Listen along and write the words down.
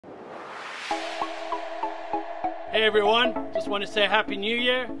Hey everyone, just want to say Happy New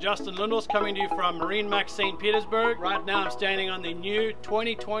Year. Justin Lindhorst coming to you from MarineMax St. Petersburg. Right now I'm standing on the new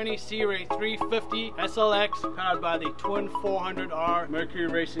 2020 Sea Ray 350 SLX powered by the twin 400R Mercury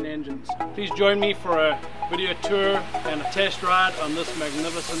racing engines. Please join me for a video tour and a test ride on this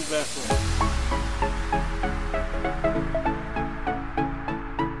magnificent vessel.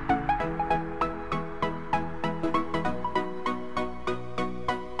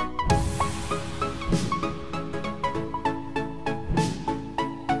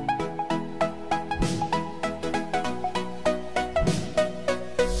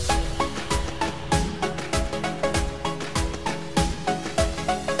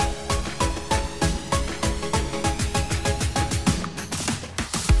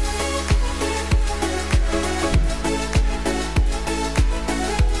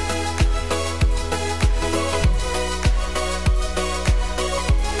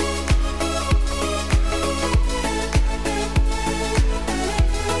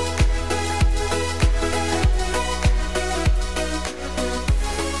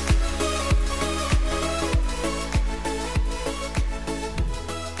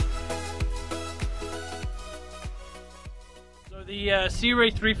 The Sea Ray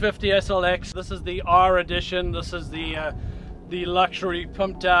 350 SLX, this is the R edition. This is the luxury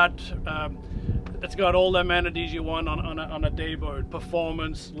pumped out. It's got all the amenities you want on a dayboat.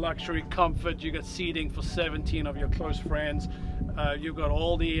 Performance, luxury, comfort. You got seating for 17 of your close friends. You've got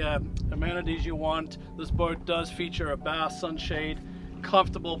all the amenities you want. This boat does feature a bow sunshade,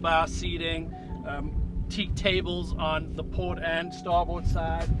 comfortable bow seating, teak tables on the port and starboard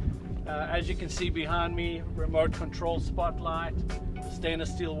side. As you can see behind me, remote control spotlight, stainless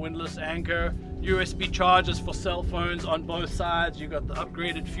steel windlass anchor, USB chargers for cell phones on both sides. You've got the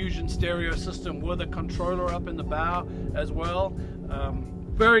upgraded Fusion stereo system with a controller up in the bow as well.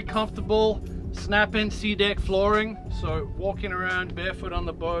 Very comfortable snap-in SeaDeck flooring, so walking around barefoot on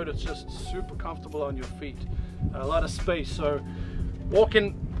the boat, it's just super comfortable on your feet. A lot of space. So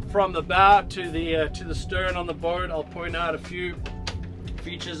walking from the bow to the stern on the boat, I'll point out a few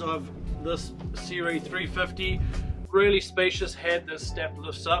features of this Sea Ray 350. Really spacious head. This step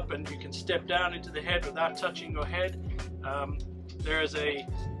lifts up and you can step down into the head without touching your head. There is a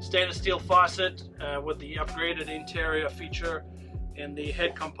stainless steel faucet with the upgraded interior feature in the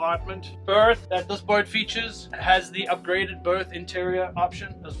head compartment. Berth that this boat features has the upgraded berth interior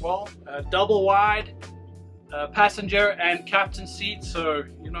option as well. Double wide passenger and captain seat, so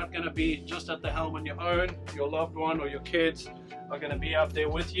you're not going to be just at the helm on your own. Your loved one or your kids are going to be up there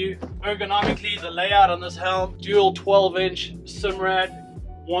with you. Ergonomically, the layout on this helm, dual 12-inch Simrad,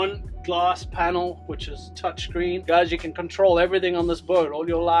 one glass panel which is touchscreen. Guys, you can control everything on this boat, all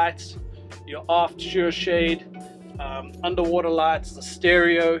your lights, your aft sure shade, underwater lights, the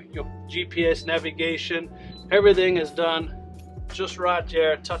stereo, your GPS navigation. Everything is done just right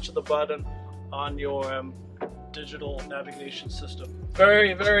there, touch of the button on your digital navigation system.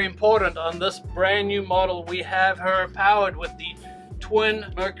 Very, very important on this brand new model, we have her powered with the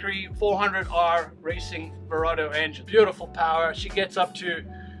twin Mercury 400R racing Verado engine. Beautiful power. She gets up to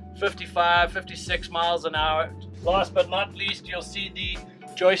 55, 56 miles an hour. Last but not least, you'll see the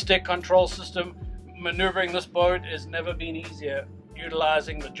joystick control system. Maneuvering this boat has never been easier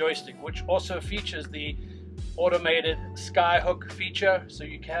utilizing the joystick, which also features the automated sky hook feature, so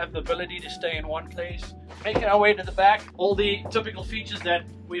you can have the ability to stay in one place. Making our way to the back, all the typical features that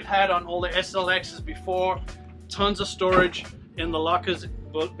we've had on all the SLXs before. Tons of storage in the lockers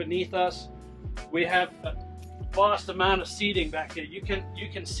beneath us. We have a vast amount of seating back here. You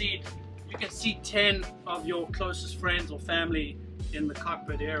can seat 10 of your closest friends or family in the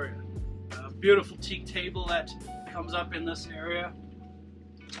cockpit area. Beautiful teak table that comes up in this area.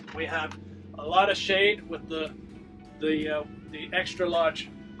 We have a lot of shade with the extra large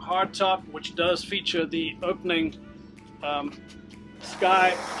hardtop, which does feature the opening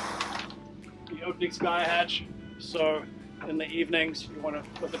sky hatch. So in the evenings, you want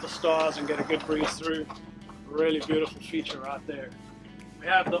to look at the stars and get a good breeze through. Really beautiful feature right there. We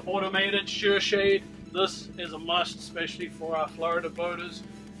have the automated sure shade. This is a must, especially for our Florida boaters.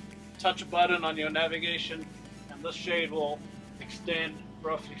 Touch a button on your navigation, and this shade will extend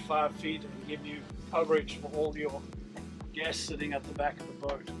roughly 5 feet and give you coverage for all your guests sitting at the back of the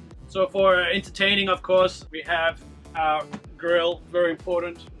boat. So for entertaining, of course, we have our grill. Very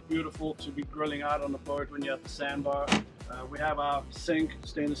important, beautiful to be grilling out on the boat when you're at the sandbar. We have our sink,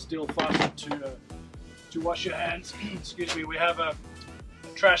 stainless steel faucet to wash your hands. Excuse me. We have a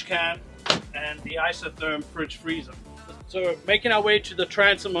trash can and the isotherm fridge freezer. So making our way to the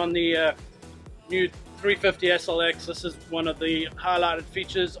transom on the new 350 SLX. This is one of the highlighted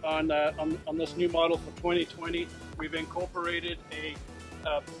features on this new model for 2020. We've incorporated a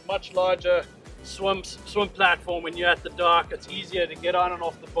much larger swim platform. When you're at the dock, it's easier to get on and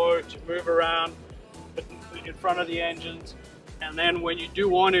off the boat, to move around in front of the engines. And then when you do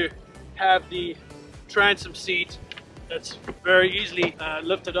want to have the transom seat, it's very easily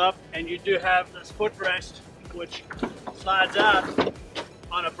lifted up, and you do have this footrest which slides out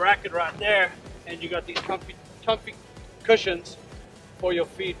on a bracket right there, and you got these comfy cushions for your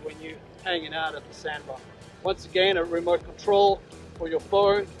feet when you're hanging out at the sandbar. Once again, a remote control for your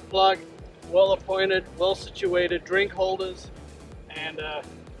phone, plug, well appointed, well situated drink holders, and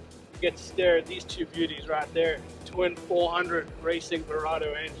you get to stare at these two beauties right there, twin 400 racing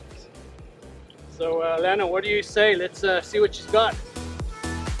Verado engines. So Lana, what do you say? Let's see what she's got.